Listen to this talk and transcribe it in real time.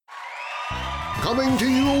Coming to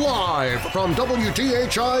you live from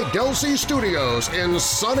WTHI Delsey Studios in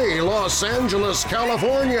sunny Los Angeles,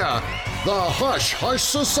 California, the Hush Hush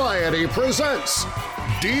Society presents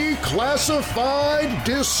Declassified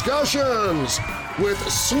Discussions with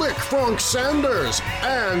Slick Frank Sanders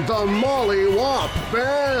and the Molly Wop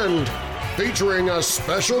Band, featuring a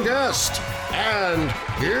special guest. And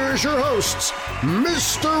here's your hosts,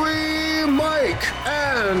 Mystery Mike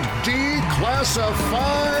and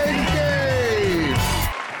Declassified Dave.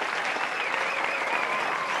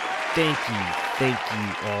 Thank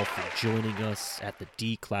you all for joining us at the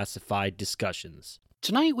Declassified Discussions.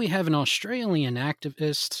 Tonight we have an Australian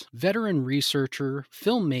activist, veteran researcher,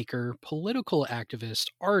 filmmaker, political activist,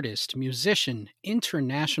 artist, musician,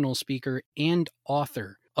 international speaker, and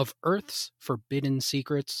author of Earth's Forbidden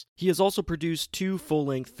Secrets. He has also produced 2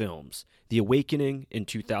 full-length films, The Awakening in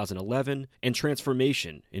 2011 and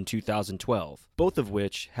Transformation in 2012, both of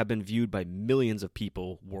which have been viewed by millions of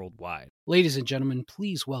people worldwide. Ladies and gentlemen,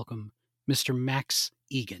 please welcome Mr. Max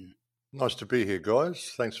Egan. Nice to be here,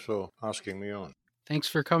 guys. Thanks for asking me on. Thanks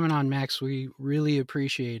for coming on, Max. We really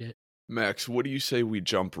appreciate it. Max, what do you say we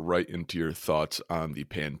jump right into your thoughts on the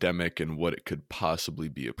pandemic and what it could possibly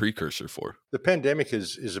be a precursor for? The pandemic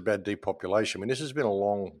is about depopulation. I mean, this has been a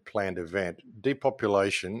long-planned event.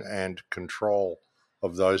 Depopulation and control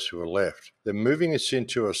of those who are left. They're moving us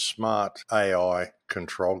into a smart AI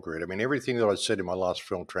control grid. I mean, everything that I said in my last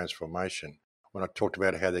film, Transformation, when I talked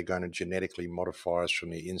about how they're going to genetically modify us from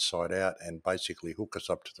the inside out and basically hook us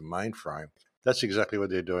up to the mainframe, that's exactly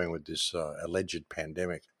what they're doing with this alleged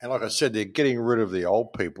pandemic. And like I said, they're getting rid of the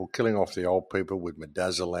old people, killing off the old people with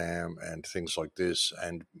midazolam and things like this.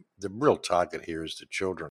 And the real target here is the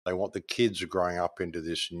children. They want the kids growing up into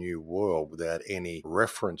this new world without any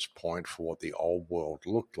reference point for what the old world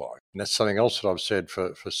looked like. And that's something else that I've said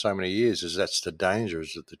for so many years, is that's the danger,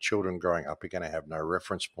 is that the children growing up are going to have no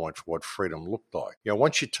reference point for what freedom looked like. You know,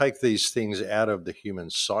 once you take these things out of the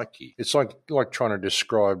human psyche, it's like trying to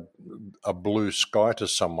describe a blue sky to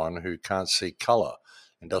someone who can't see color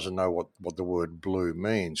and doesn't know what the word blue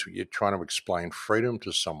means. You're trying to explain freedom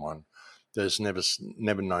to someone that's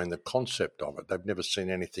never known the concept of it. They've never seen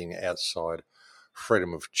anything outside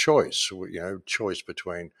freedom of choice, choice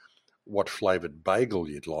between what flavored bagel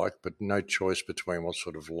you'd like, but no choice between what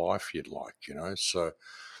sort of life you'd like, So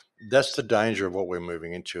that's the danger of what we're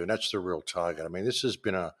moving into, and that's the real target. I mean, this has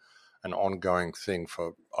been an ongoing thing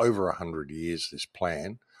for over 100 years, this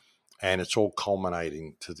plan, and it's all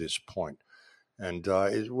culminating to this point. And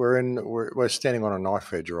we're standing on a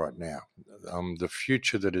knife edge right now. The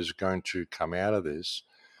future that is going to come out of this,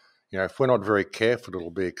 if we're not very careful, it'll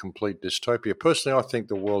be a complete dystopia. Personally, I think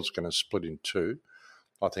the world's going to split in two.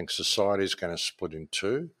 I think society is going to split in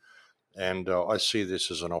two. And I see this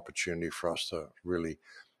as an opportunity for us to really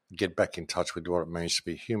get back in touch with what it means to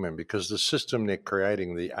be human, because the system they're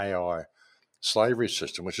creating, the AI slavery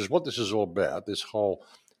system, which is what this is all about, this whole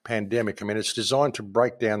pandemic, I mean, it's designed to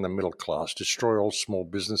break down the middle class, destroy all small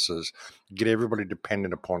businesses, get everybody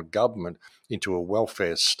dependent upon government into a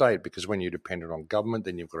welfare state, because when you're dependent on government,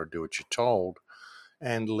 then you've got to do what you're told,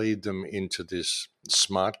 and lead them into this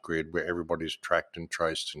smart grid where everybody's tracked and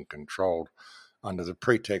traced and controlled under the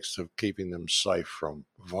pretext of keeping them safe from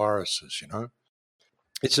viruses,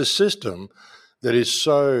 It's a system that is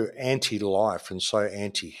so anti-life and so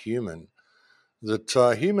anti-human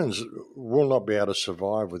that humans will not be able to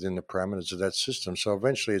survive within the parameters of that system. So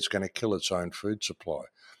eventually it's going to kill its own food supply.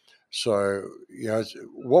 So,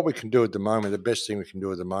 what we can do at the moment, the best thing we can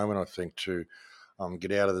do at the moment, I think, to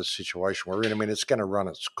get out of the situation we're in, I mean, it's going to run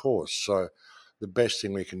its course. So the best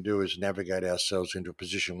thing we can do is navigate ourselves into a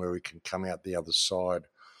position where we can come out the other side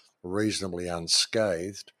reasonably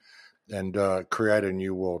unscathed and create a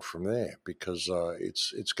new world from there, because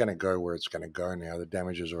it's going to go where it's going to go now. The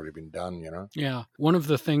damage has already been done, Yeah. One of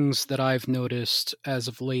the things that I've noticed as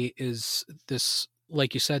of late is this,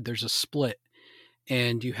 like you said, there's a split,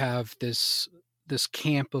 and you have this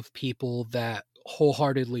camp of people that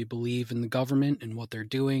wholeheartedly believe in the government and what they're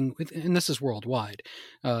doing, and this is worldwide,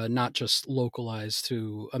 not just localized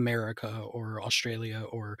to America or Australia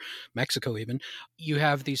or Mexico even. You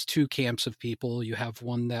have these two camps of people. You have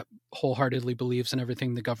one that wholeheartedly believes in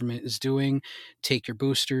everything the government is doing. Take your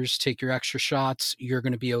boosters, take your extra shots, you're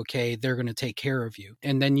going to be okay, they're going to take care of you.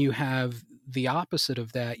 And then you have the opposite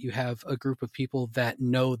of that. You have a group of people that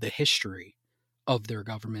know the history of their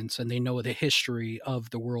governments, and they know the history of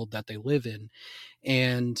the world that they live in.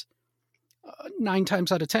 And 9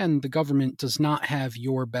 times out of 10, the government does not have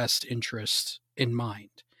your best interest in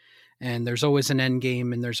mind. and there's always an end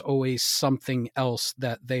game, and there's always something else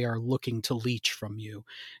that they are looking to leech from you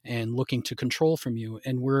and looking to control from you.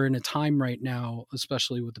 And we're in a time right now,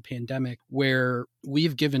 especially with the pandemic, where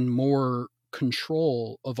we've given more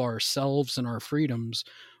control of ourselves and our freedoms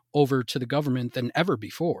over to the government than ever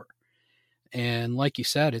before. And like you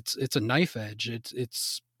said, it's a knife edge.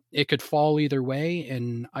 It could fall either way,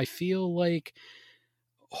 and I feel like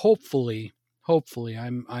hopefully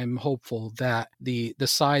I'm hopeful that the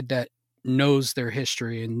side that knows their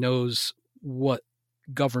history and knows what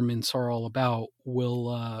governments are all about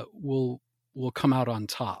will come out on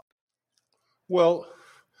top. Well,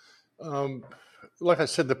 like I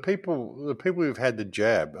said, the people who've had the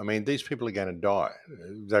jab, I mean, these people are going to die.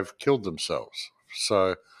 They've killed themselves.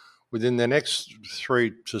 So within the next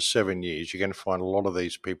 3 to 7 years, you're going to find a lot of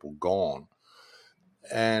these people gone.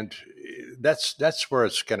 And that's where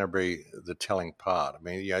it's going to be the telling part. I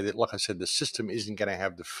mean, like I said, the system isn't going to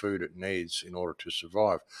have the food it needs in order to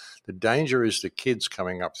survive. The danger is the kids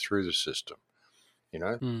coming up through the system.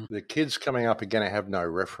 The kids coming up are going to have no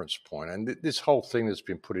reference point. And this whole thing that's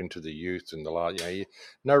been put into the youth and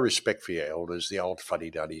no respect for your elders, the old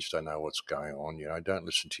fuddy-duddies don't know what's going on. Don't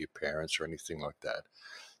listen to your parents or anything like that.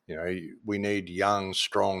 We need young,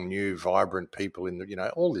 strong, new, vibrant people in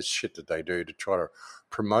all this shit that they do to try to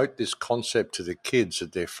promote this concept to the kids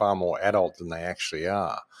that they're far more adult than they actually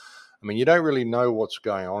are. I mean, you don't really know what's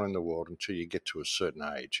going on in the world until you get to a certain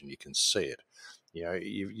age and you can see it.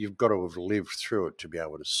 You've got to have lived through it to be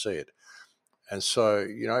able to see it. And so,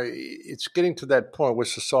 it's getting to that point where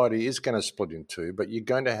society is going to split in two, but you're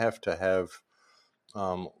going to have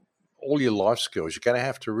all your life skills. You're going to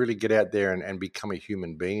have to really get out there and become a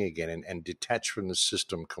human being again and detach from the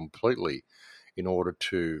system completely in order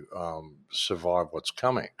to survive what's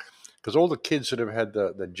coming. Because all the kids that have had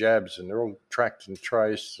the jabs and they're all tracked and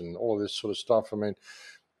traced and all of this sort of stuff, I mean,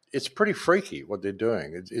 it's pretty freaky what they're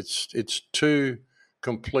doing. It's two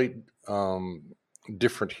complete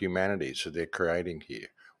different humanities that they're creating here.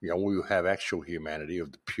 We have actual humanity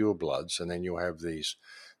of the pure bloods, and then you'll have these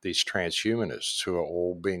transhumanists who are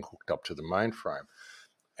all being hooked up to the mainframe.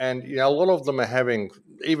 And, a lot of them are having,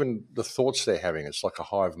 even the thoughts they're having, it's like a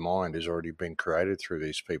hive mind has already been created through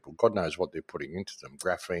these people. God knows what they're putting into them,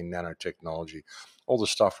 graphene, nanotechnology, all the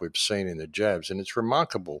stuff we've seen in the jabs. And it's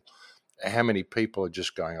remarkable how many people are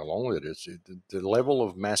just going along with it. It's the level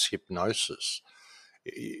of mass hypnosis.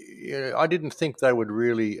 I didn't think they would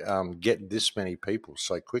really get this many people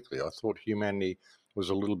so quickly. I thought humanity was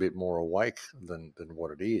a little bit more awake than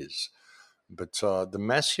what it is. But the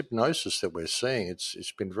mass hypnosis that we're seeing,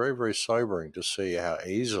 it's been very, very sobering to see how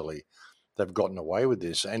easily they've gotten away with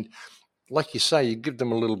this. And like you say, you give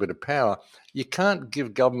them a little bit of power. You can't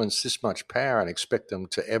give governments this much power and expect them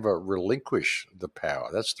to ever relinquish the power.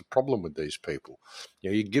 That's the problem with these people.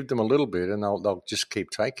 You give them a little bit and they'll just keep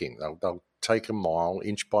taking. They'll take a mile,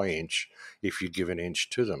 inch by inch, if you give an inch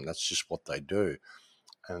to them. That's just what they do.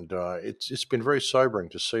 And it's been very sobering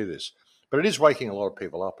to see this. But it is waking a lot of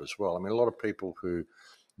people up as well. I mean, a lot of people who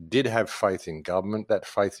did have faith in government, that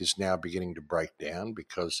faith is now beginning to break down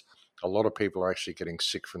because a lot of people are actually getting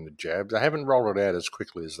sick from the jab. They haven't rolled it out as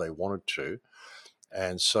quickly as they wanted to.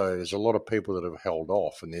 And so there's a lot of people that have held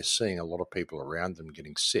off, and they're seeing a lot of people around them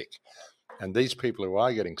getting sick. And these people who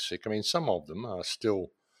are getting sick, I mean, some of them are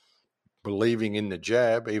still believing in the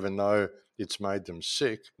jab, even though it's made them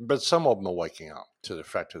sick. But some of them are waking up to the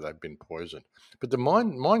fact that they've been poisoned. But the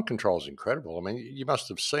mind control is incredible. I mean, you must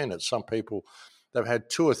have seen it. Some people, they've had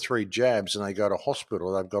 2 or 3 jabs and they go to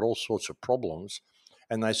hospital. They've got all sorts of problems.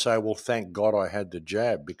 And they say, well, thank God I had the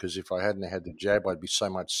jab, because if I hadn't had the jab, I'd be so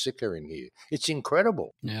much sicker in here. It's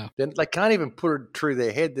incredible. Yeah. Then they can't even put it through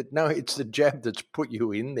their head that, no, it's the jab that's put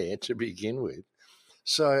you in there to begin with.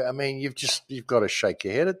 So, I mean, you've got to shake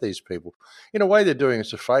your head at these people. In a way, they're doing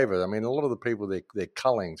us a favour. I mean, a lot of the people they're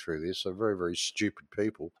culling through this are very, very stupid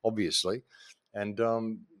people, obviously, and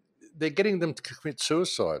they're getting them to commit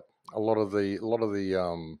suicide. A lot of the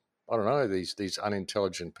I don't know, these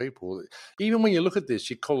unintelligent people. Even when you look at this,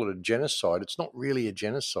 you call it a genocide. It's not really a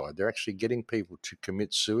genocide. They're actually getting people to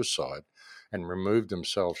commit suicide and remove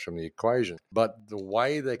themselves from the equation. But the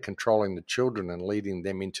way they're controlling the children and leading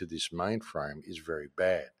them into this mainframe is very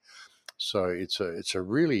bad. So it's a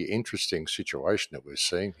really interesting situation that we're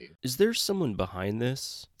seeing here. Is there someone behind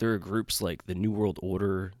this? There are groups like the New World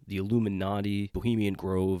Order, the Illuminati, Bohemian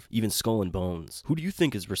Grove, even Skull and Bones. Who do you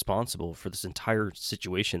think is responsible for this entire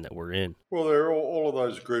situation that we're in? Well, they're all of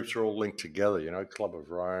those groups are all linked together. Club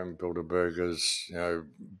of Rome, Bilderbergers,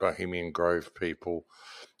 Bohemian Grove people,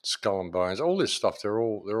 Skull and Bones, all this stuff. They're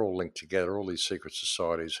all linked together. All these secret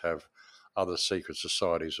societies have other secret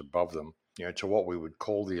societies above them. to what we would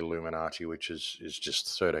call the Illuminati, which is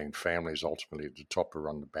just 13 families ultimately at the top who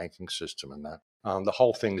run the banking system and that. The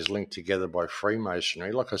whole thing is linked together by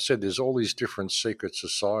Freemasonry. Like I said, there's all these different secret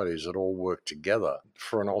societies that all work together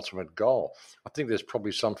for an ultimate goal. I think there's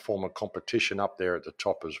probably some form of competition up there at the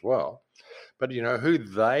top as well. But who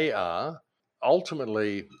they are,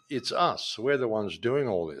 ultimately, it's us. We're the ones doing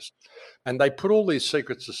all this. And they put all these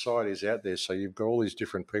secret societies out there, so you've got all these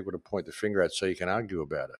different people to point the finger at so you can argue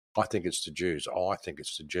about it. I think it's the Jews. Oh, I think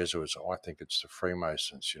it's the Jesuits. Oh, I think it's the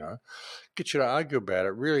Freemasons, Get you to argue about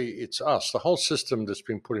it. Really, it's us. The whole system that's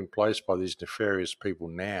been put in place by these nefarious people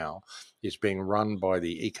now is being run by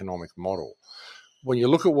the economic model. When you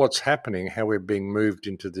look at what's happening, how we're being moved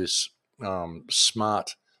into this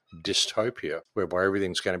smart dystopia whereby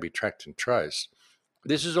everything's going to be tracked and traced,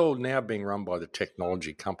 this is all now being run by the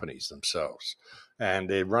technology companies themselves. And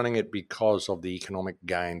they're running it because of the economic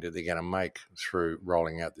gain that they're going to make through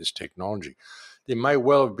rolling out this technology. There may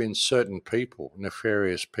well have been certain people,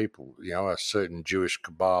 nefarious people, a certain Jewish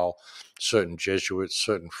cabal, certain Jesuits,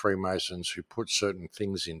 certain Freemasons who put certain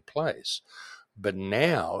things in place. But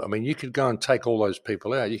now, you could go and take all those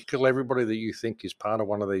people out. You could kill everybody that you think is part of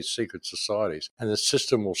one of these secret societies, and the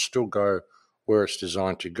system will still go where it's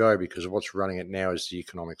designed to go, because what's running it now is the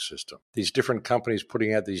economic system. These different companies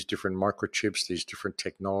putting out these different microchips, these different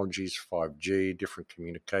technologies, 5G, different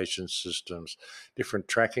communication systems, different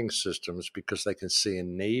tracking systems, because they can see a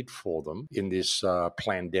need for them in this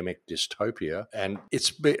pandemic dystopia. And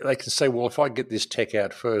they can say, well, if I get this tech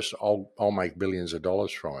out first, I'll make billions of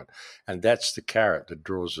dollars from it. And that's the carrot that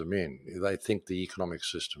draws them in. They think the economic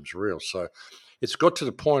system's real. So it's got to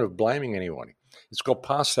the point of blaming anyone. It's got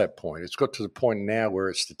past that point. It's got to the point now where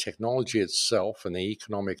it's the technology itself and the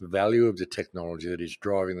economic value of the technology that is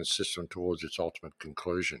driving the system towards its ultimate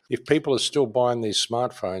conclusion. If people are still buying these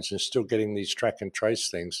smartphones and still getting these track and trace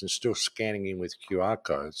things and still scanning in with QR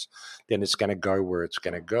codes, then it's going to go where it's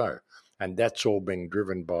going to go. And that's all being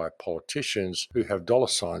driven by politicians who have dollar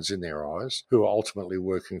signs in their eyes, who are ultimately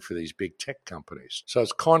working for these big tech companies. So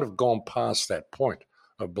it's kind of gone past that point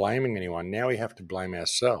of blaming anyone. Now we have to blame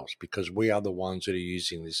ourselves, because we are the ones that are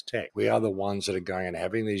using this tech. We are the ones that are going and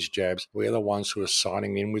having these jabs. We are the ones who are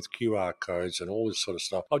signing in with QR codes and all this sort of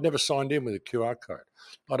stuff. I've never signed in with a QR code.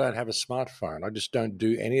 I don't have a smartphone. I just don't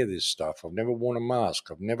do any of this stuff. I've never worn a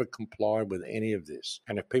mask. I've never complied with any of this.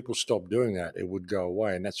 And if people stop doing that, it would go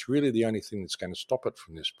away. And that's really the only thing that's going to stop it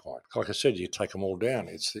from this point. Like I said, you take them all down.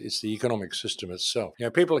 It's the economic system itself.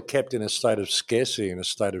 People are kept in a state of scarcity, in a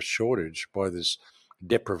state of shortage by this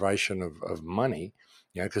deprivation of money,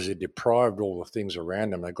 because they're deprived of all the things around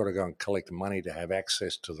them. They've got to go and collect money to have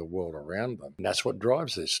access to the world around them. And that's what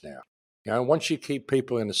drives this now. Once you keep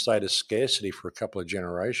people in a state of scarcity for a couple of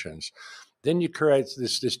generations, then you create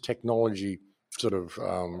this technology sort of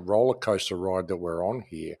roller coaster ride that we're on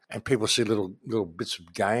here, and people see little bits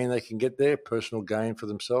of gain they can get there, personal gain for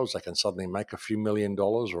themselves. They can suddenly make a few $1 million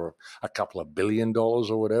or a couple of $1 billion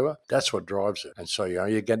or whatever. That's what drives it. And so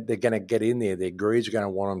they're going to get in there. Their greed's going to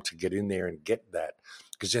want them to get in there and get that,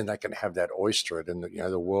 because then they can have that oyster, and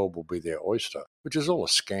the world will be their oyster, which is all a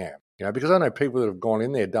scam. Because I know people that have gone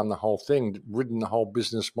in there, done the whole thing, ridden the whole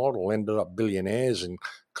business model, ended up billionaires and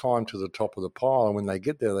climbed to the top of the pile. And when they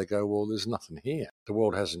get there, they go, well, there's nothing here. The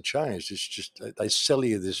world hasn't changed. It's just they sell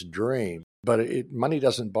you this dream. But money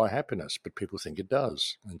doesn't buy happiness, but people think it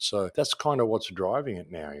does. And so that's kind of what's driving it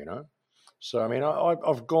now, So,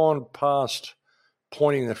 I've gone past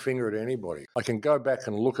pointing the finger at anybody. I can go back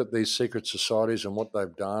and look at these secret societies and what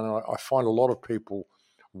they've done. And I find a lot of people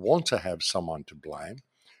want to have someone to blame,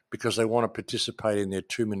 because they want to participate in their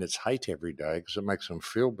 2 minutes hate every day, because it makes them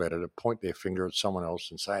feel better to point their finger at someone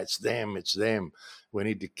else and say, it's them. We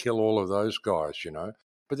need to kill all of those guys,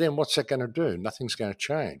 But then what's that going to do? Nothing's going to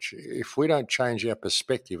change. If we don't change our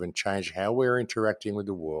perspective and change how we're interacting with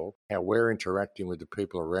the world, how we're interacting with the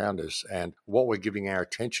people around us, and what we're giving our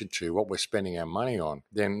attention to, what we're spending our money on,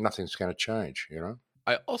 then nothing's going to change,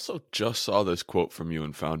 I also just saw this quote from you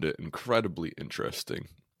and found it incredibly interesting.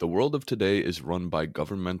 The world of today is run by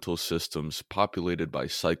governmental systems populated by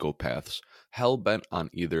psychopaths, hell-bent on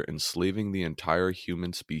either enslaving the entire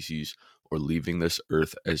human species or leaving this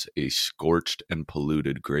earth as a scorched and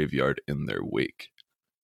polluted graveyard in their wake.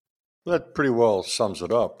 That pretty well sums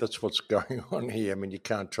it up. That's what's going on here. You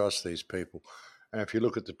can't trust these people. And if you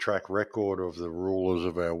look at the track record of the rulers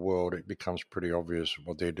of our world, it becomes pretty obvious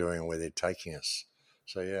what they're doing and where they're taking us.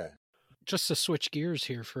 So, yeah. Just to switch gears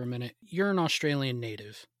here for a minute, you're an Australian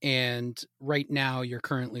native, and right now you're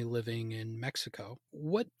currently living in Mexico.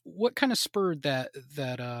 What kind of spurred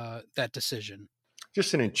that decision?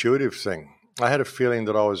 Just an intuitive thing. I had a feeling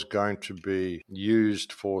that I was going to be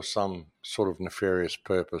used for some sort of nefarious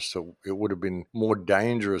purpose that it would have been more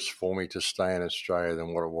dangerous for me to stay in Australia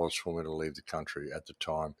than what it was for me to leave the country at the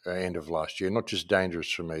time, end of last year. Not just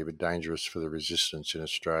dangerous for me, but dangerous for the resistance in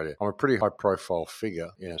Australia. I'm a pretty high-profile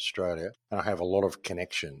figure in Australia, and I have a lot of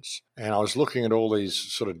connections. And I was looking at all these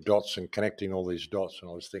sort of dots and connecting all these dots, and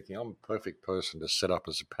I was thinking, I'm a perfect person to set up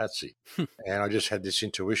as a patsy. And I just had this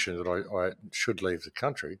intuition that I should leave the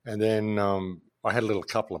country. And then I had a little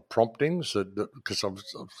couple of promptings because I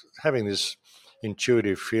was having this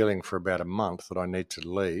intuitive feeling for about a month that I need to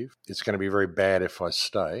leave. It's going to be very bad if I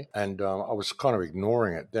stay. And I was kind of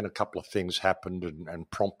ignoring it. Then a couple of things happened and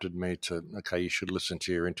prompted me to, okay, you should listen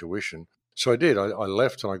to your intuition. So I did. I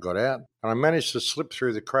left and I got out, and I managed to slip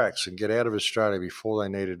through the cracks and get out of Australia before they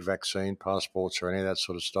needed vaccine passports or any of that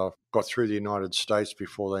sort of stuff. Got through the United States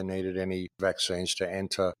before they needed any vaccines to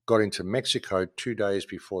enter. Got into Mexico 2 days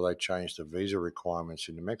before they changed the visa requirements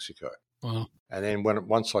into Mexico. Wow. And then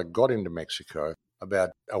once I got into Mexico,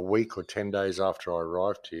 about a week or 10 days after I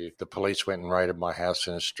arrived here, the police went and raided my house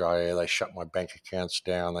in Australia. They shut my bank accounts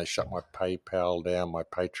down. They shut my PayPal down, my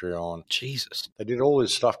Patreon. Jesus. They did all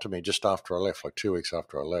this stuff to me just after I left, like 2 weeks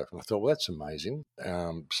after I left. And I thought, well, that's amazing.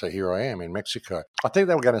 So here I am in Mexico. I think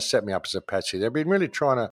they were going to set me up as a patsy. They've been really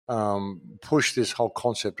trying to push this whole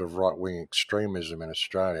concept of right-wing extremism in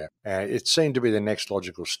Australia. And it seemed to be the next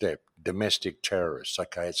logical step. Domestic terrorists.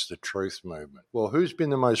 Okay, it's the truth movement. Well, who's been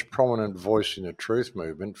the most prominent voice in the truth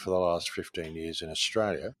movement for the last 15 years in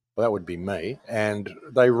Australia? Well, that would be me. And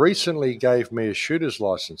they recently gave me a shooter's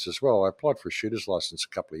license as well. I applied for a shooter's license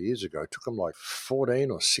a couple of years ago. It took them like 14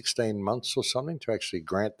 or 16 months or something to actually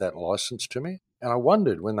grant that license to me. And I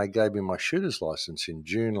wondered when they gave me my shooter's license in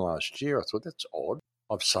June last year, I thought, that's odd.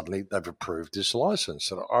 They've approved this license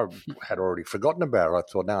that I had already forgotten about. I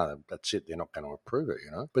thought, no, that's it. They're not going to approve it,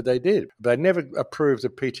 But they did. They never approved the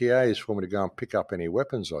PTAs for me to go and pick up any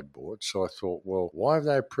weapons I'd bought. So I thought, well, why have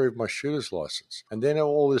they approved my shooter's license? And then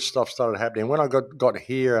all this stuff started happening. When I got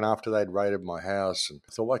here and after they'd raided my house, and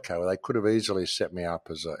I thought, okay, well, they could have easily set me up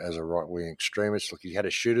as a right-wing extremist. Look, he had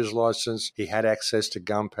a shooter's license. He had access to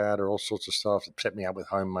gunpowder, all sorts of stuff. Set me up with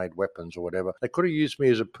homemade weapons or whatever. They could have used me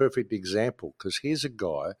as a perfect example because here's a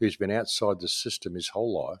guy who's been outside the system his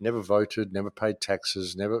whole life, never voted, never paid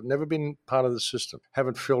taxes, never been part of the system,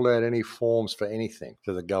 haven't filled out any forms for anything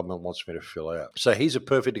that the government wants me to fill out. So he's a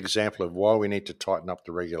perfect example of why we need to tighten up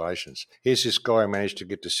the regulations. Here's this guy who managed to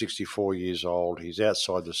get to 64 years old. He's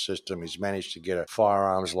outside the system. He's managed to get a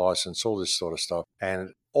firearms license, all this sort of stuff.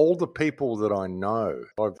 And all the people that I know,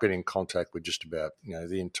 I've been in contact with just about,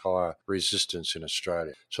 the entire resistance in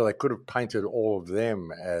Australia. So they could have painted all of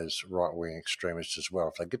them as right-wing extremists as well.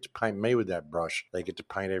 If they get to paint me with that brush, they get to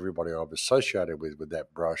paint everybody I've associated with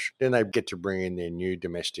that brush. Then they get to bring in their new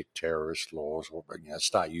domestic terrorist laws or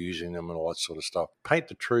start using them and all that sort of stuff. Paint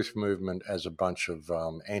the truth movement as a bunch of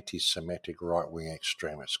anti-Semitic right-wing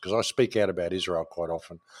extremists. Because I speak out about Israel quite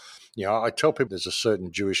often. I tell people there's a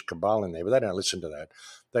certain Jewish cabal in there, but they don't listen to that.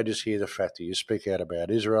 They just hear the fact that you speak out about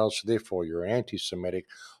Israel, so therefore you're an anti-Semitic,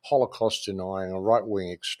 Holocaust-denying, a right-wing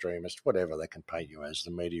extremist, whatever they can paint you as.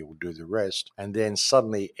 The media will do the rest. And then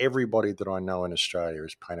suddenly everybody that I know in Australia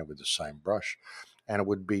is painted with the same brush. And it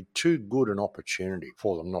would be too good an opportunity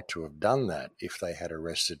for them not to have done that if they had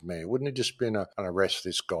arrested me. It wouldn't have just been an arrest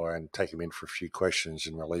this guy and take him in for a few questions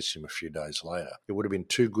and release him a few days later. It would have been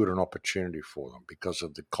too good an opportunity for them because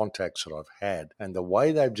of the contacts that I've had and the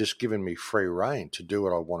way they've just given me free rein to do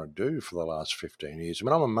what I want to do for the last 15 years. I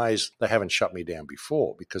mean, I'm amazed they haven't shut me down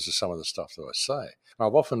before because of some of the stuff that I say. And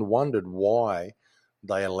I've often wondered why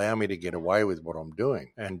they allow me to get away with what I'm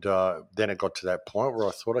doing. And then it got to that point where I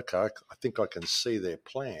thought, okay, I think I can see their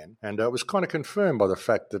plan. And it was kind of confirmed by the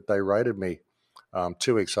fact that they raided me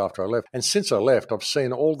 2 weeks after I left. And since I left, I've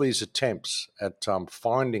seen all these attempts at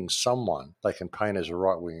finding someone they can paint as a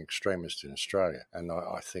right-wing extremist in Australia. And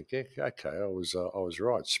I think, yeah, okay, I was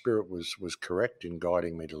right. Spirit was correct in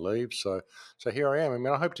guiding me to leave. So here I am. I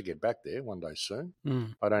mean, I hope to get back there one day soon.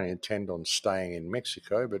 I don't intend on staying in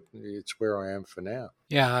Mexico, but it's where I am for now.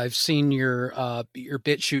 Yeah, I've seen your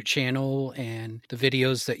BitChute channel and the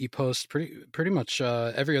videos that you post pretty much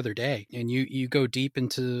every other day, and you go deep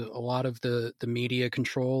into a lot of the media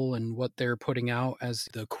control and what they're putting out as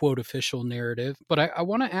the quote official narrative. But I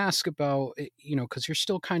want to ask about, because you're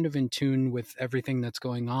still kind of in tune with everything that's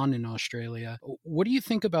going on in Australia. What do you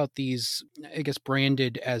think about these, I guess,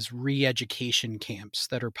 branded as re-education camps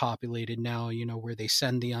that are populated now? Where they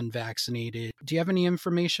send the unvaccinated. Do you have any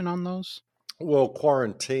information on those? Well,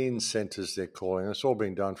 quarantine centres, they're calling it. It's all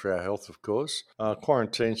being done for our health, of course.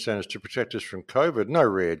 Quarantine centres to protect us from COVID. No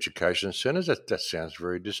re-education centres. That sounds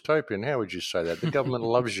very dystopian. How would you say that? The government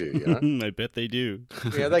loves you, you know. I bet they do.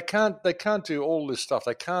 Yeah, they can't do all this stuff.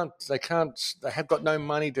 They have got no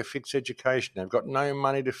money to fix education. They've got no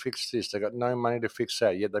money to fix this. They've got no money to fix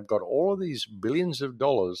that. Yet they've got all of these billions of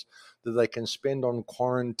dollars that they can spend on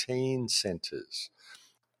quarantine centres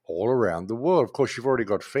all around the world. Of course, you've already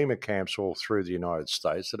got FEMA camps all through the United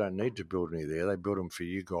States. They don't need to build any there. They built them for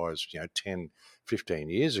you guys, 10, 15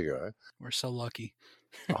 years ago. We're so lucky.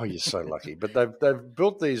 Oh, you're so lucky. But they've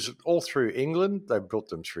built these all through England. They've built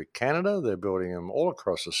them through Canada. They're building them all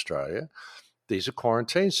across Australia. These are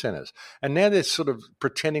quarantine centres. And now they're sort of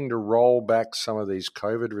pretending to roll back some of these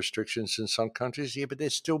COVID restrictions in some countries. Yeah, but they're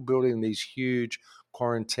still building these huge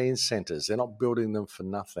quarantine centres. They're not building them for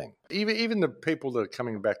nothing. Even the people that are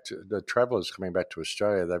coming back to, the travellers coming back to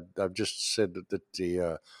Australia, they've just said that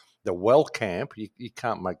the well camp, you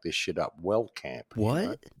can't make this shit up, well camp. What? You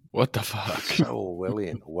know? What the fuck? So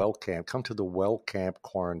Orwellian. Well camp. Come to the well camp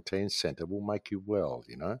quarantine centre. We'll make you well,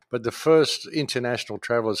 you know. But the first international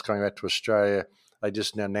travellers coming back to Australia, they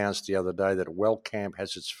just announced the other day that well camp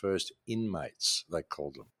has its first inmates, they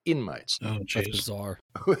called them. Inmates. Oh, That's jeez. bizarre.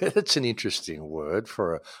 That's an interesting word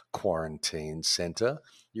for a quarantine centre.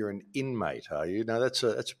 You're an inmate, are you? No, that's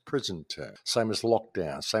a prison term. Same as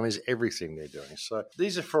lockdown, same as everything they're doing. So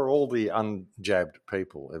these are for all the unjabbed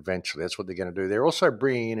people eventually. That's what they're going to do. They're also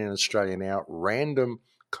bringing in Australia now random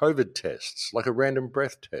COVID tests, like a random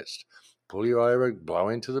breath test. Pull you over, blow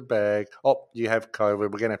into the bag. Oh, you have COVID. We're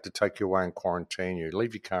going to have to take you away and quarantine you.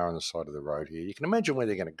 Leave your car on the side of the road here. You can imagine where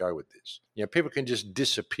they're going to go with this. People can just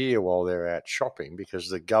disappear while they're out shopping because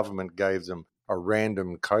the government gave them a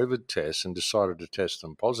random COVID test and decided to test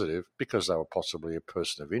them positive because they were possibly a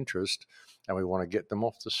person of interest, and we want to get them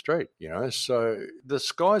off the street, So the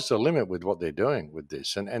sky's the limit with what they're doing with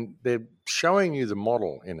this, and they're showing you the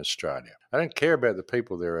model in Australia. I don't care about the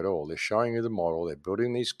people there at all. They're showing you the model. They're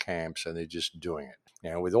building these camps, and they're just doing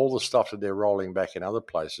it. With all the stuff that they're rolling back in other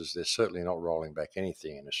places, they're certainly not rolling back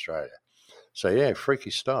anything in Australia. So, yeah, freaky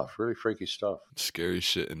stuff, really freaky stuff. Scary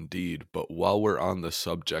shit indeed. But while we're on the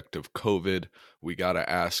subject of COVID, we got to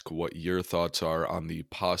ask what your thoughts are on the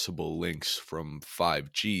possible links from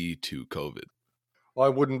 5G to COVID. I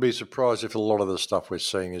wouldn't be surprised if a lot of the stuff we're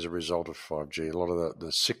seeing is a result of 5G, a lot of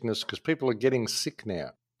the sickness, because people are getting sick now.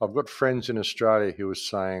 I've got friends in Australia who are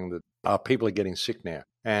saying that people are getting sick now.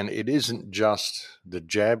 And it isn't just the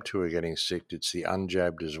jabbed who are getting sick, it's the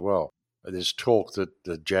unjabbed as well. There's talk that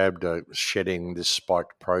the jabbed are shedding this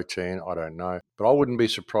spiked protein. I don't know. But I wouldn't be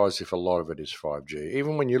surprised if a lot of it is 5G.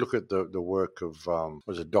 Even when you look at the work of,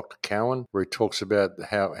 was it Dr. Cowan, where he talks about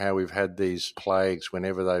how we've had these plagues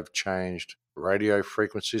whenever they've changed radio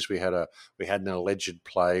frequencies. We had an alleged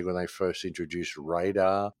plague when they first introduced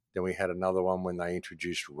radar. Then we had another one when they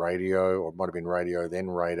introduced radio, or it might have been radio, then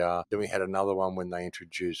radar. Then we had another one when they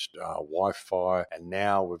introduced Wi-Fi. And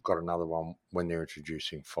now we've got another one when they're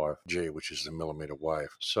introducing 5G, which is the millimeter wave.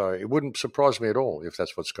 So it wouldn't surprise me at all if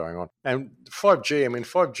that's what's going on. And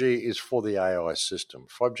 5G is for the AI system.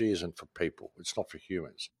 5G isn't for people. It's not for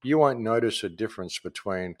humans. You won't notice a difference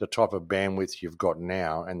between the type of bandwidth you've got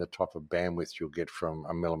now and the type of bandwidth you'll get from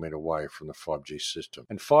a millimeter wave from the 5G system.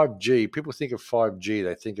 And 5G, people think of 5G,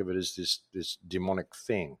 they think of it as this demonic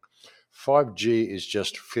thing. 5G is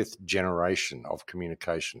just fifth generation of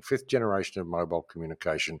communication, fifth generation of mobile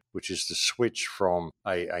communication, which is the switch from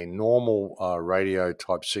a normal radio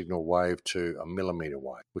type signal wave to a millimeter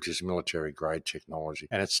wave, which is military grade technology.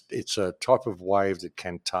 And it's a type of wave that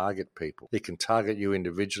can target people. It can target you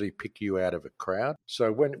individually, pick you out of a crowd.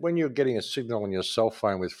 So when you're getting a signal on your cell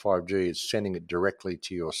phone with 5G, it's sending it directly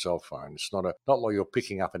to your cell phone. It's not like you're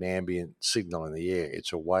picking up an ambient signal in the air.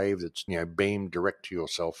 It's a wave that's beamed direct to your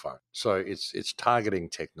cell phone. So it's targeting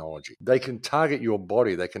technology. They can target your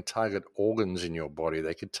body. They can target organs in your body.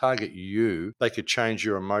 They could target you. They could change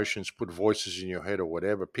your emotions, put voices in your head or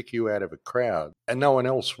whatever, pick you out of a crowd, and no one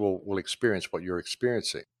else will experience what you're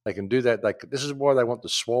experiencing. They can do that. This is why they want the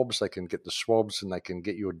swabs. They can get the swabs and they can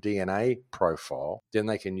get your DNA profile. Then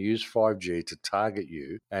they can use 5G to target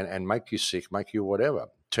you and make you sick, make you whatever.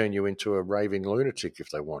 Turn you into a raving lunatic if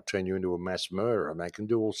they want, turn you into a mass murderer. And they can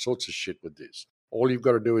do all sorts of shit with this. All you've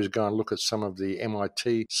got to do is go and look at some of the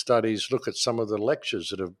MIT studies, look at some of the lectures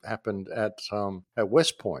that have happened at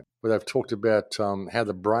West Point, where they've talked about how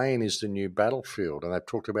the brain is the new battlefield, and they've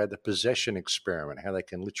talked about the possession experiment, how they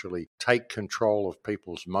can literally take control of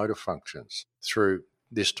people's motor functions through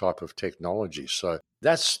this type of technology. So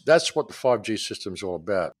that's what the 5G system's all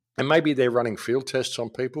about. And maybe they're running field tests on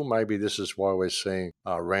people. Maybe this is why we're seeing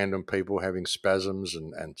random people having spasms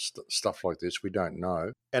and stuff like this. We don't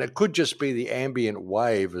know. And it could just be the ambient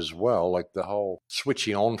wave as well, like the whole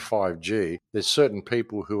switching on 5G. There's certain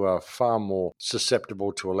people who are far more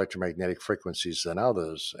susceptible to electromagnetic frequencies than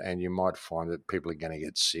others, and you might find that people are going to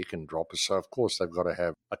get sick and drop. So, of course, they've got to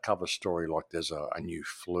have a cover story like there's a new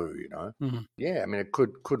flu, you know? Mm-hmm. Yeah, I mean, it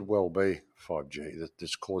could well be 5G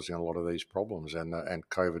that's causing a lot of these problems, and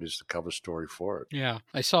COVID is the cover story for it. Yeah,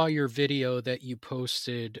 I saw your video that you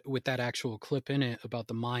posted with that actual clip in it about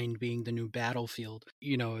the mind being the new battlefield.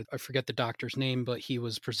 You know, I forget the doctor's name, but he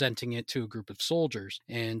was presenting it to a group of soldiers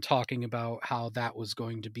and talking about how that was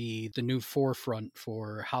going to be the new forefront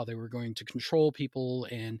for how they were going to control people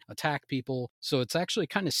and attack people. So it's actually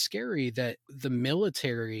kind of scary that the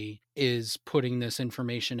military is putting this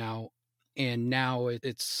information out, and now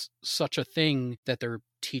it's such a thing that they're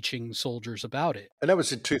teaching soldiers about it. And that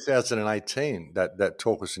was in 2018. That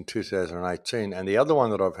talk was in 2018. And the other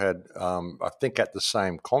one that I've had, I think at the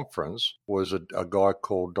same conference, was a guy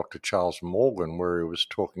called Dr. Charles Morgan, where he was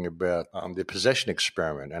talking about the possession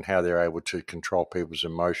experiment and how they're able to control people's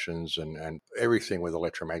emotions and everything with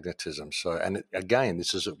electromagnetism. So, and again,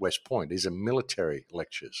 this is at West Point. These are military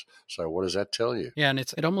lectures. So what does that tell you? Yeah, and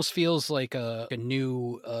it almost feels like a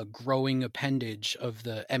new growing appendage of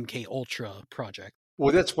the MK Ultra project.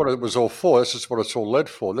 Well, that's what it was all for. That's just what it's all led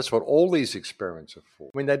for. That's what all these experiments are for.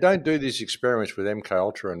 I mean, they don't do these experiments with MK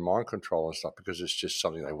Ultra and mind control and stuff because it's just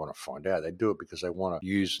something they want to find out. They do it because they want to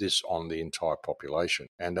use this on the entire population.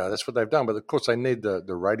 And that's what they've done. But of course, they need the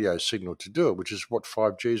radio signal to do it, which is what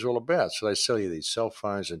 5G is all about. So they sell you these cell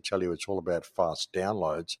phones and tell you it's all about fast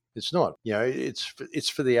downloads. It's not. You know, it's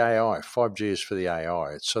for the AI. 5G is for the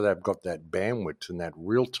AI. It's so they've got that bandwidth and that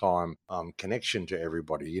real-time connection to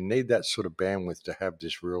everybody. You need that sort of bandwidth to have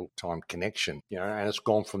this real-time connection. You know, and it's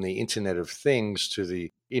gone from the Internet of Things to the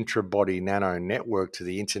intra-body nano network to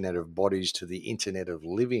the Internet of Bodies to the Internet of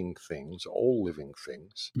living things, all living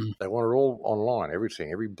things. They want it all online,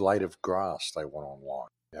 everything, every blade of grass they want online.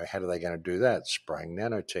 You know, how are they going to do that? Spraying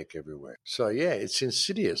nanotech everywhere. So, yeah, it's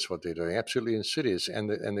insidious what they're doing, absolutely insidious. And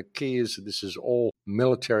the key is that this is all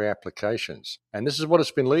military applications. And this is what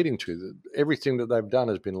it's been leading to. Everything that they've done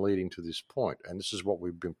has been leading to this point. And this is what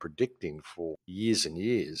we've been predicting for years and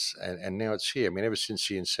years. And now it's here. I mean, ever since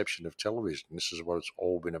the inception of television, this is what it's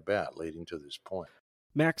all been about, leading to this point.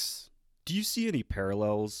 Max, do you see any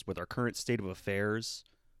parallels with our current state of affairs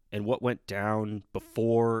and what went down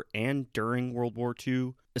before and during World War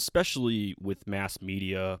II, especially with mass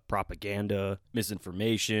media, propaganda,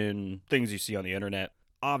 misinformation, things you see on the internet?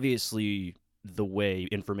 Obviously, the way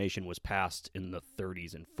information was passed in the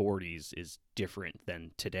 30s and 40s is different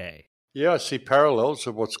than today. Yeah, I see parallels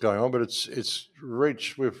of what's going on, but it's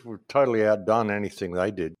reached, we've totally outdone anything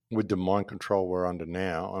they did with the mind control we're under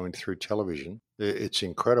now. I mean, through television, it's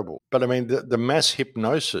incredible. But I mean, the mass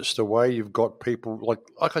hypnosis, the way you've got people,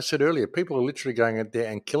 like I said earlier, people are literally going out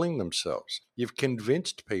there and killing themselves. You've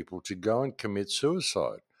convinced people to go and commit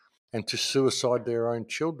suicide and to suicide their own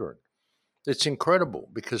children. It's incredible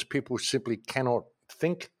because people simply cannot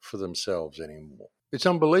think for themselves anymore. It's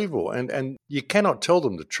unbelievable. And you cannot tell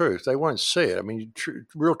them the truth. They won't see it. I mean,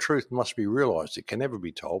 real truth must be realized. It can never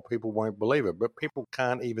be told. People won't believe it. But people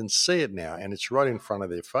can't even see it now. And it's right in front of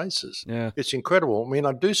their faces. Yeah. It's incredible. I mean,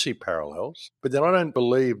 I do see parallels. But then I don't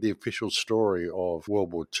believe the official story of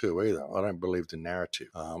World War II either. I don't believe the narrative.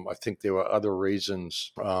 I think there were other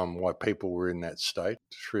reasons why people were in that state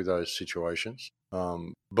through those situations.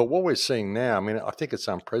 But what we're seeing now, I mean, I think it's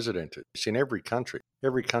unprecedented. It's in every country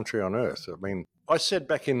on earth. I mean, I said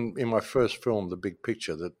back in my first film, The Big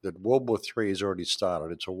Picture, that World War III has already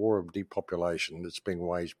started. It's a war of depopulation that's being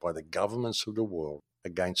waged by the governments of the world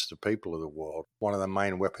against the people of the world. One of the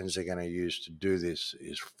main weapons they're going to use to do this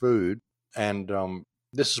is food. And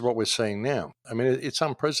this is what we're seeing now. I mean, it's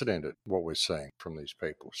unprecedented what we're seeing from these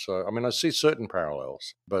people. So, I mean, I see certain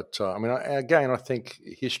parallels. But, I mean, I think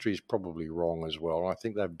history is probably wrong as well. I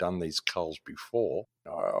think they've done these culls before.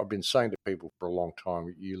 I've been saying to people for a long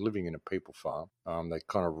time, you're living in a people farm. They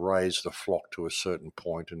kind of raise the flock to a certain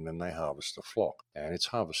point and then they harvest the flock. And it's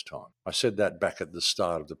harvest time. I said that back at the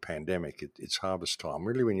start of the pandemic. It's harvest time.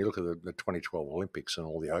 Really, when you look at the 2012 Olympics and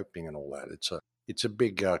all the opening and all that, it's a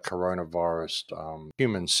big coronavirus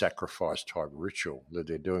human sacrifice type ritual that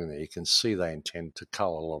they're doing there. You can see they intend to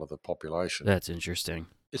cull a lot of the population. That's interesting.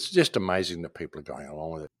 It's just amazing that people are going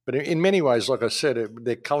along with it. But in many ways, like I said,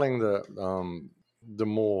 they're culling the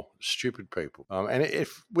more stupid people. And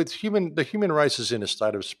if the human race is in a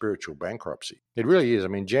state of spiritual bankruptcy. It really is. I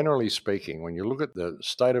mean, generally speaking, when you look at the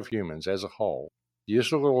state of humans as a whole, You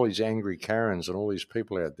just look at all these angry Karens and all these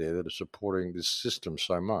people out there that are supporting this system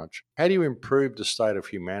so much. How do you improve the state of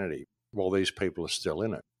humanity while these people are still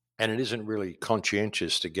in it? And it isn't really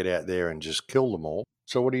conscientious to get out there and just kill them all.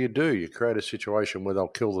 So what do? You create a situation where they'll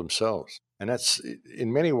kill themselves. And that's,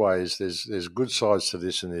 in many ways, there's good sides to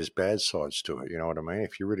this and there's bad sides to it. You know what I mean?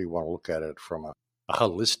 If you really want to look at it from a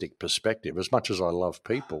holistic perspective, as much as I love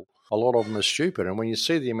people, a lot of them are stupid. And when you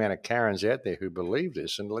see the amount of Karens out there who believe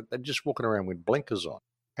this and they're just walking around with blinkers on,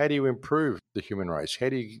 how do you improve the human race? How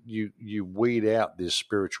do you weed out this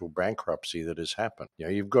spiritual bankruptcy that has happened? You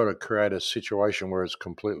know, you've got to create a situation where it's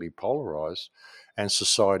completely polarized and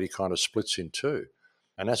society kind of splits in two.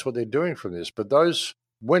 And that's what they're doing from this. But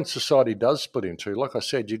when society does split in two, like I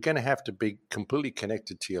said, you're going to have to be completely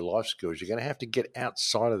connected to your life skills. You're going to have to get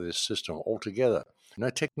outside of this system altogether. No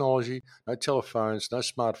technology, no telephones, no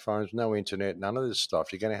smartphones, no internet, none of this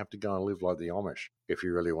stuff. You're going to have to go and live like the Amish if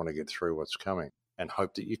you really want to get through what's coming and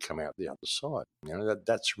hope that you come out the other side. You know,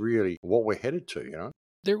 that's really what we're headed to, you know.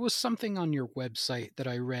 There was something on your website that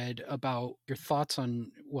I read about your thoughts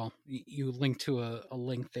on, well, you linked to a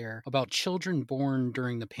link there about children born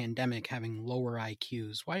during the pandemic having lower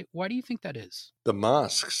IQs. Why do you think that is? The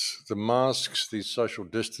masks, the social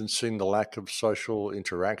distancing, the lack of social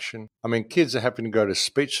interaction. I mean, kids are having to go to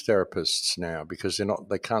speech therapists now because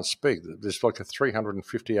they can't speak. There's like a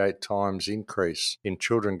 358 times increase in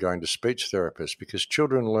children going to speech therapists because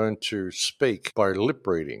children learn to speak by lip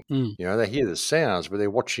reading. You know, they hear the sounds, but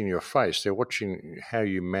they're watching your face. They're watching how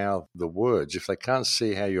you mouth the words. If they can't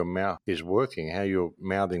see how your mouth is working, how you're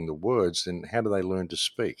mouthing the words, then how do they learn to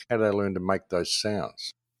speak? How do they learn to make those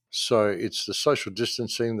sounds? So it's the social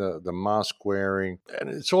distancing, the mask wearing, and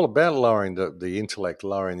it's all about lowering the intellect,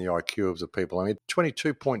 lowering the IQ of the people. I mean,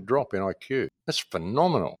 22-point drop in IQ. That's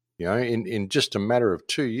phenomenal. You know, in just a matter of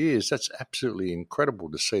 2 years, that's absolutely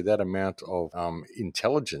incredible to see that amount of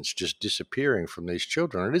intelligence just disappearing from these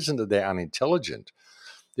children. It isn't that they're unintelligent.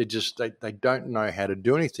 They don't know how to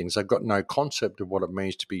do anything. They've got no concept of what it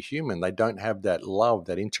means to be human. They don't have that love,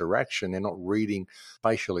 that interaction. They're not reading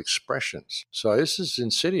facial expressions. So this is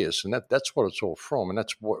insidious, and that's what it's all from. And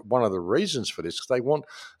that's one of the reasons for this, because they want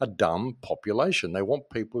a dumb population. They want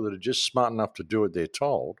people that are just smart enough to do what they're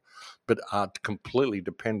told, but are completely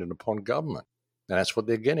dependent upon government. And that's what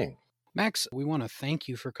they're getting. Max, we want to thank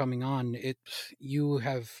you for coming on. You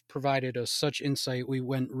have provided us such insight. We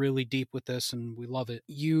went really deep with this and we love it.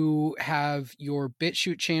 You have your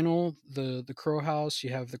BitChute channel, the Crow House. You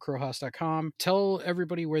have thecrowhouse.com. Tell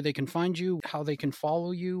everybody where they can find you, how they can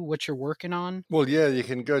follow you, what you're working on. Well, yeah, you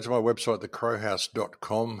can go to my website,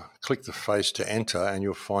 thecrowhouse.com, click the face to enter, and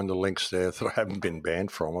you'll find the links there that I haven't been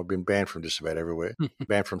banned from. I've been banned from just about everywhere.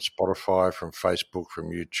 Banned from Spotify, from Facebook,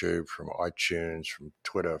 from YouTube, from iTunes, from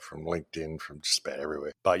Twitter, from LinkedIn, from just about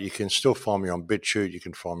everywhere. But you can still find me on BitChute. You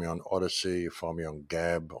can find me on Odyssey. You find me on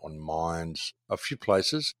Gab, on Minds, a few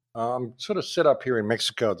places. I'm sort of set up here in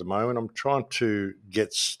Mexico at the moment. I'm trying to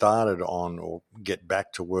get started on or get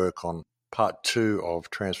back to work on part 2 of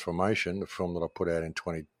Transformation, the film that I put out in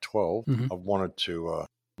 2012. I've wanted to,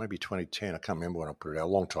 maybe 2010, I can't remember when I put it out, a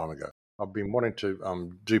long time ago. I've been wanting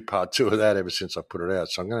to do part 2 of that ever since I put it out.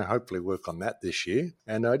 So I'm going to hopefully work on that this year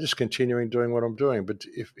and just continuing doing what I'm doing. But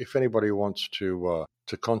if anybody wants to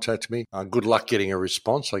contact me, good luck getting a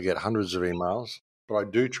response. I get hundreds of emails, but I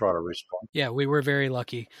do try to respond. Yeah, we were very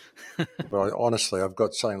lucky. But honestly, I've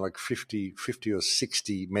got something like 50 or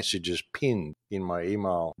 60 messages pinned in my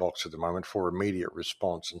email box at the moment for immediate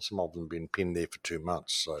response. And some of them have been pinned there for 2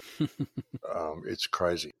 months. So it's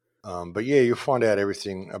crazy. But yeah, you'll find out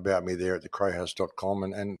everything about me there at thecrowhouse.com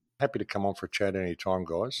and happy to come on for a chat anytime,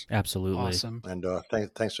 guys. Absolutely. Awesome. And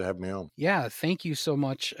thanks for having me on. Yeah, thank you so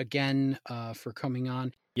much again for coming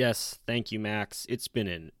on. Yes, thank you, Max. It's been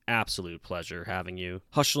an absolute pleasure having you.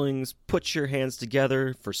 Hushlings, put your hands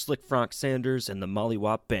together for Slick Frank Sanders and the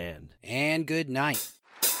Mollywop Band. And good night.